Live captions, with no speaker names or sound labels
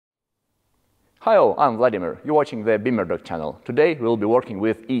Hi all, I'm Vladimir. You're watching the BimDoc channel. Today we'll be working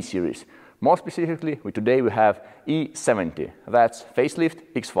with E-Series. More specifically, today we have E70. That's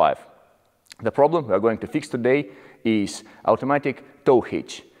facelift X5. The problem we are going to fix today is automatic tow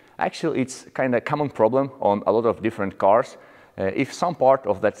hitch. Actually, it's kind of common problem on a lot of different cars. If some part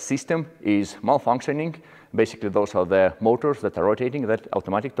of that system is malfunctioning, basically those are the motors that are rotating that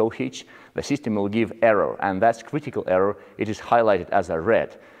automatic tow hitch, the system will give error, and that's critical error. It is highlighted as a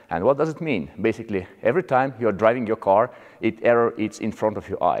red. And what does it mean? Basically, every time you're driving your car, it's in front of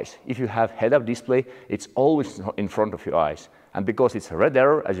your eyes. If you have head-up display, it's always in front of your eyes. And because it's a red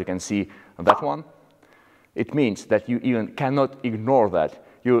error, as you can see on that one, it means that you even cannot ignore that.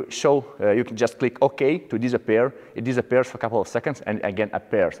 You can just click OK to disappear. It disappears for a couple of seconds and again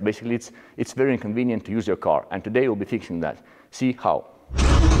appears. Basically, it's very inconvenient to use your car. And today we'll be fixing that. See how.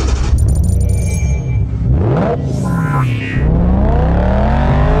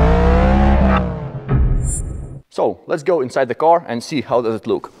 So let's go inside the car and see how does it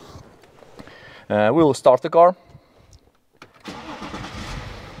look. We'll start the car.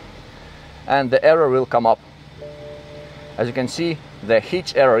 And the error will come up. As you can see, the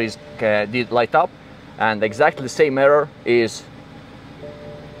hitch error did light up, and exactly the same error is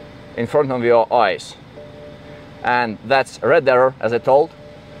in front of your eyes. And that's a red error, as I told.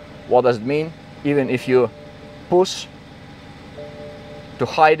 What does it mean? Even if you push to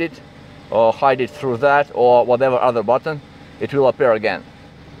hide it, or hide it through that, or whatever other button, it will appear again.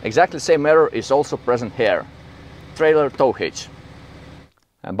 Exactly the same error is also present here. Trailer tow hitch.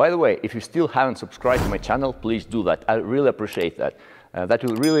 And by the way, if you still haven't subscribed to my channel, please do that. I really appreciate that. That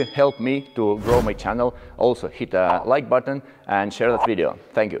will really help me to grow my channel. Also hit a like button and share that video.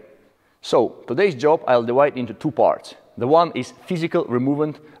 Thank you. So today's job I'll divide into two parts. The one is physical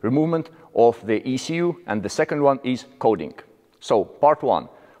removement of the ECU, and the second one is coding. So part one,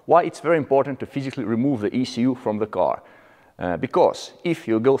 why it's very important to physically remove the ECU from the car. Because if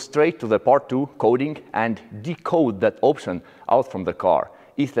you go straight to the part two, coding, and decode that option out from the car,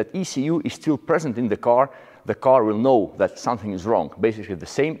 if that ECU is still present in the car will know that something is wrong. Basically, the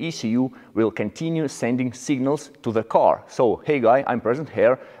same ECU will continue sending signals to the car. So, hey guy, I'm present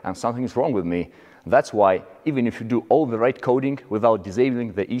here and something is wrong with me. That's why even if you do all the right coding without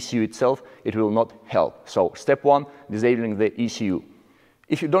disabling the ECU itself, it will not help. So, step one, disabling the ECU.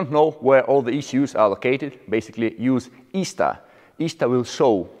 If you don't know where all the ECUs are located, basically use ESTA. ESTA will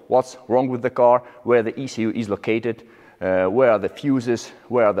show what's wrong with the car, where the ECU is located, where are the fuses,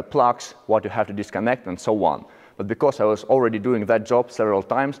 where are the plugs, what you have to disconnect, and so on. But because I was already doing that job several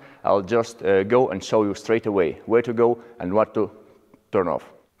times, I'll just go and show you straight away where to go and what to turn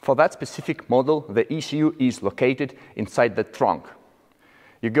off. For that specific model, the ECU is located inside the trunk.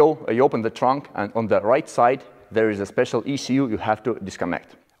 You open the trunk, and on the right side, there is a special ECU you have to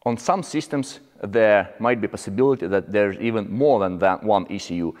disconnect. On some systems, there might be a possibility that there's even more than one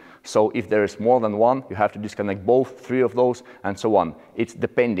ECU. So if there is more than one, you have to disconnect both, three of those, and so on. It's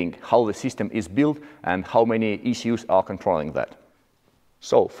depending how the system is built and how many ECUs are controlling that.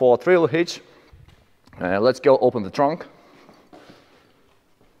 So for trailer hitch, let's go open the trunk.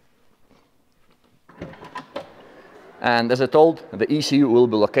 And as I told, the ECU will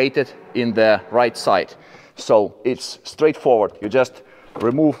be located in the right side. So it's straightforward. You just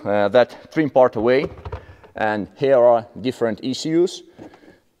remove that trim part away, and here are different ECUs.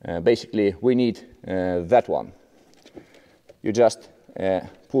 Basically, we need that one. You just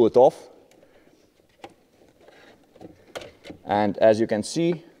pull it off, and as you can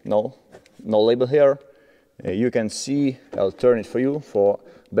see, no label here. You can see, I'll turn it for you for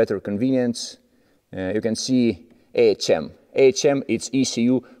better convenience. You can see AHM. AHM, it's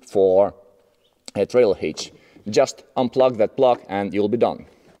ECU for a trailer hitch. Just unplug that plug and you'll be done.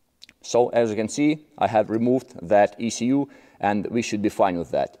 So as you can see, I have removed that ECU and we should be fine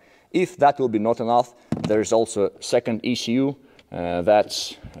with that. If that will be not enough, there is also second ECU,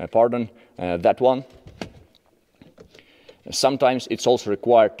 that one. Sometimes it's also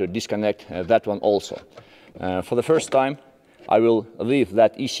required to disconnect that one also. For the first time, I will leave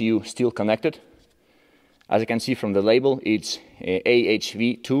that ECU still connected. As you can see from the label, it's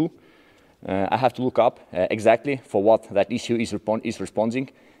AHV2. I have to look up exactly for what that ECU is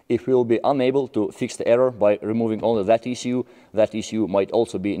responding. If we will be unable to fix the error by removing only that ECU might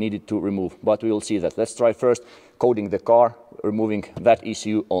also be needed to remove, but we will see that. Let's try first coding the car, removing that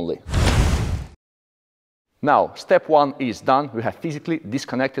ECU only. Now, step one is done. We have physically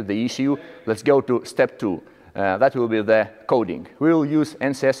disconnected the ECU. Let's go to step two. That will be the coding. We will use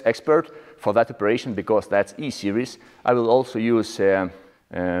NCS Expert for that operation because that's E-Series. I will also use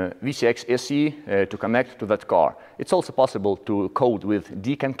VCX SE to connect to that car. It's also possible to code with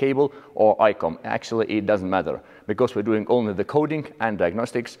DCAN cable or ICOM. Actually, it doesn't matter because we're doing only the coding and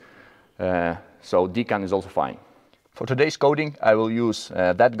diagnostics, so DCAN is also fine. For today's coding, I will use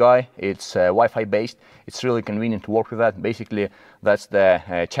that guy. It's Wi-Fi based. It's really convenient to work with that. Basically, that's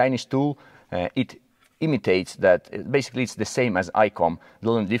the Chinese tool. It imitates that. Basically, it's the same as ICOM. The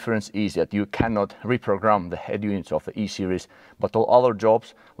only difference is that you cannot reprogram the head units of the E-series, but all other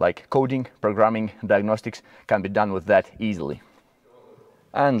jobs like coding, programming, diagnostics can be done with that easily.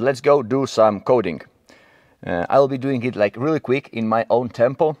 And let's go do some coding. I'll be doing it like really quick in my own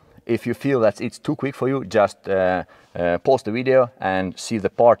tempo. If you feel that it's too quick for you, just pause the video and see the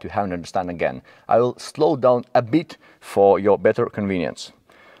part you haven't understand again. I will slow down a bit for your better convenience.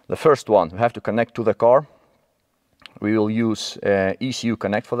 The first one, we have to connect to the car. We will use ECU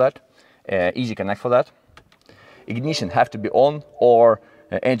connect for that, easy connect for that. Ignition have to be on, or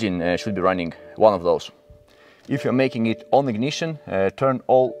engine should be running, one of those. If you're making it on ignition, turn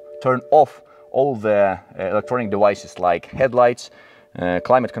off all the electronic devices like headlights,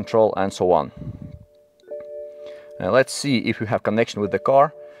 climate control and so on. Let's see if you have connection with the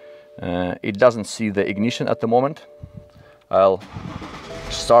car. It doesn't see the ignition at the moment. I'll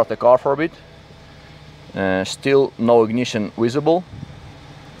start the car for a bit. Still no ignition visible,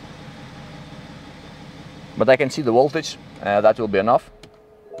 but I can see the voltage. That will be enough.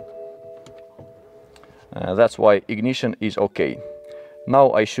 That's why ignition is okay.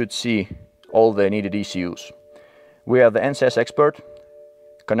 Now I should see all the needed ECUs. We are the NCS expert.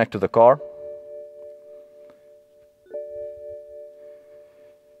 Connect to the car.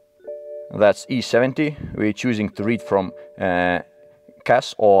 That's E70. We're choosing to read from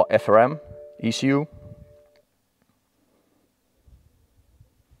CAS or FRM ECU.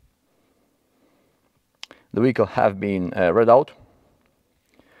 The vehicle have been read out.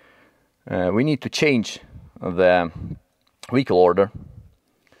 We need to change the vehicle order.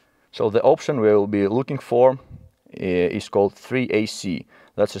 So the option we will be looking for is called 3AC.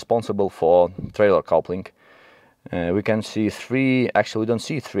 That's responsible for trailer coupling. We can see actually we don't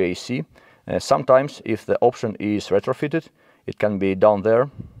see 3AC. Sometimes if the option is retrofitted, it can be down there.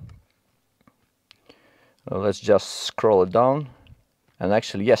 Let's just scroll it down. And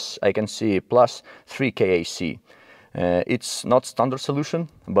actually, yes, I can see plus 3KAC. It's not standard solution,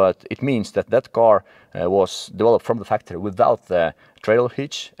 but it means that that car was developed from the factory without the trailer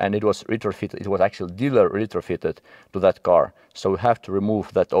hitch, and it was retrofitted. It was actually dealer retrofitted to that car. So we have to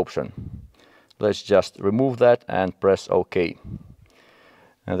remove that option. Let's just remove that and press OK.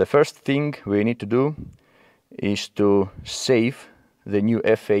 The first thing we need to do is to save the new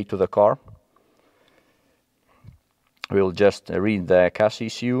FA to the car. We'll just read the CAS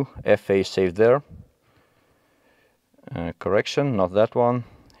ECU, FA saved there. Correction, not that one.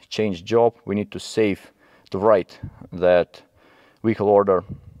 Change job, we need to save to write that vehicle order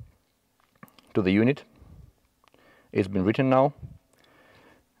to the unit. It's been written now.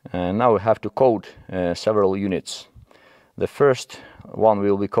 Now we have to code several units. The first one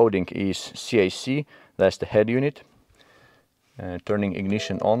we'll be coding is CAC, that's the head unit. Turning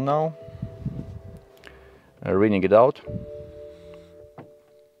ignition on now. Reading it out.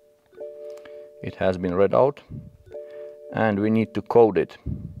 It has been read out. And we need to code it.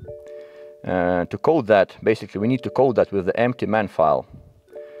 To code that, basically we need to code that with the empty man file.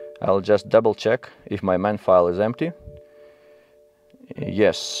 I'll just double check if my man file is empty.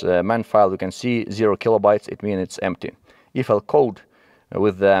 Yes, man file you can see 0 kilobytes, it means it's empty. If I'll code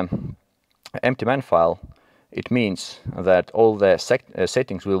with the empty man file, it means that all the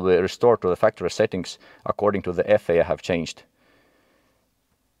settings will be restored to the factory settings according to the FA I have changed.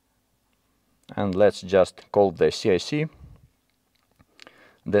 And let's just code the CIC.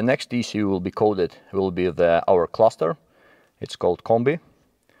 The next ECU will be coded will be our cluster. It's called Combi.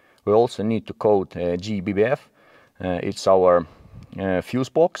 We also need to code GBBF. It's our fuse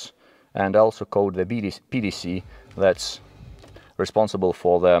box, and also code the PDC that's responsible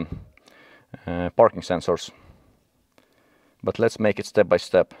for the parking sensors. But let's make it step by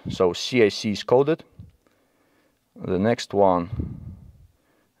step. So CIC is coded. The next one,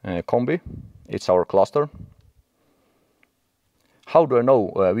 Combi. It's our cluster. How do I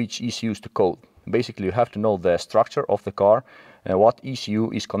know which ECUs to code? Basically, you have to know the structure of the car, what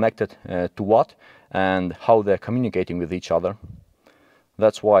ECU is connected to what, and how they're communicating with each other.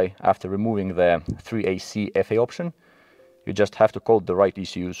 That's why after removing the 3AC FA option, you just have to code the right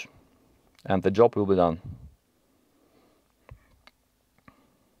ECUs, and the job will be done.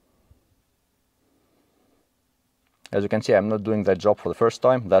 As you can see, I'm not doing that job for the first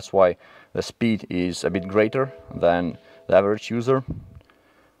time. That's why the speed is a bit greater than the average user.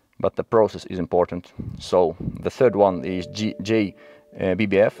 but the process is important. So the third one is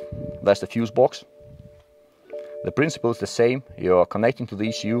BBF, that's the fuse box. The principle is the same. You're connecting to the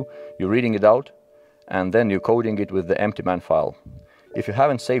ECU, you're reading it out, and then you're coding it with the empty man file. If you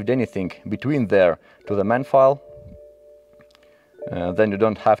haven't saved anything between there to the man file, then you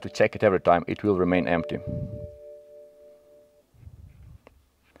don't have to check it every time, it will remain empty.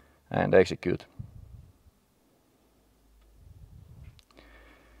 And execute.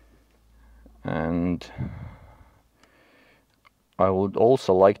 And I would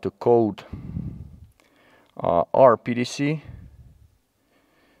also like to code RPDC.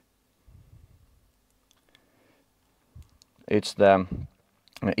 It's the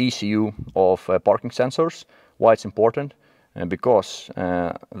ECU of parking sensors. Why it's important? Because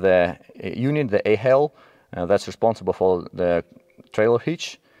the unit, the AHL, that's responsible for the trailer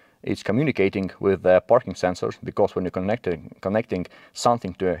hitch, it's communicating with the parking sensors, because when you're connecting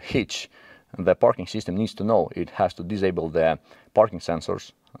something to a hitch, the parking system needs to know it has to disable the parking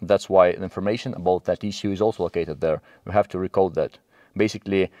sensors. That's why the information about that ECU is also located there. We have to recode that.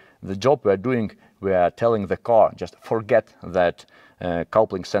 Basically, the job we're doing, we are telling the car, just forget that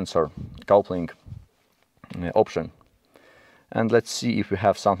coupling sensor, coupling option. And let's see if we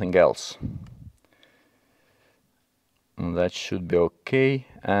have something else. That should be okay.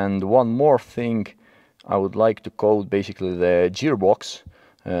 And one more thing, I would like to code basically the gearbox.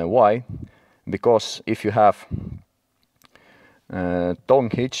 Why? Because if you have towing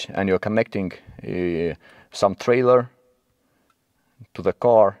hitch and you're connecting some trailer to the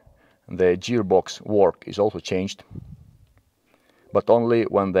car, the gearbox work is also changed, but only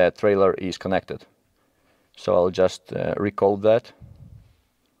when the trailer is connected. So I'll just recode that.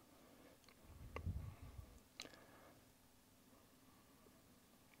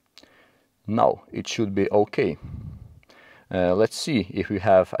 Now it should be okay. Let's see if we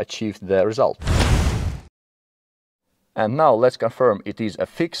have achieved the result. And now let's confirm it is a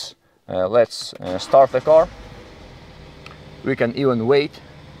fix. Let's start the car. We can even wait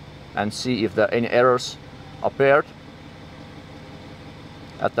and see if there are any errors appeared.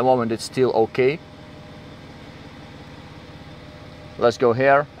 At the moment it's still okay. Let's go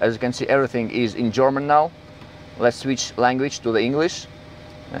here. As you can see, everything is in German now. Let's switch language to the English.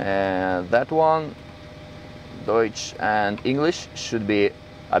 That one, Deutsch and English, should be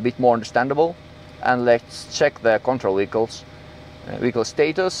a bit more understandable. And let's check the control vehicles. Vehicle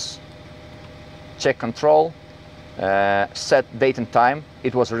status, check control, set date and time.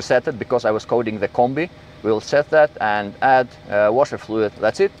 It was resetted because I was coding the combi. We'll set that and add washer fluid.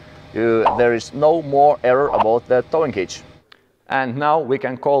 That's it. There is no more error about the towing hitch. And now we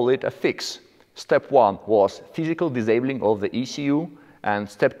can call it a fix. Step 1 was physical disabling of the ECU, and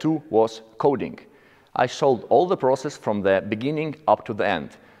step 2 was coding. I showed all the process from the beginning up to the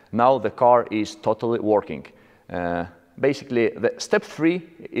end. Now the car is totally working. Basically, the step 3,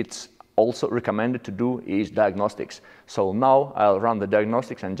 it's also recommended to do, is diagnostics. So now I'll run the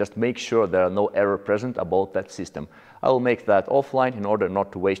diagnostics and just make sure there are no error present about that system. I'll make that offline in order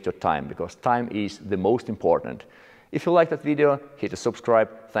not to waste your time, because time is the most important. If you like that video, hit a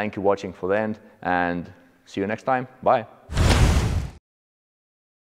subscribe. Thank you for watching for the end, and see you next time. Bye.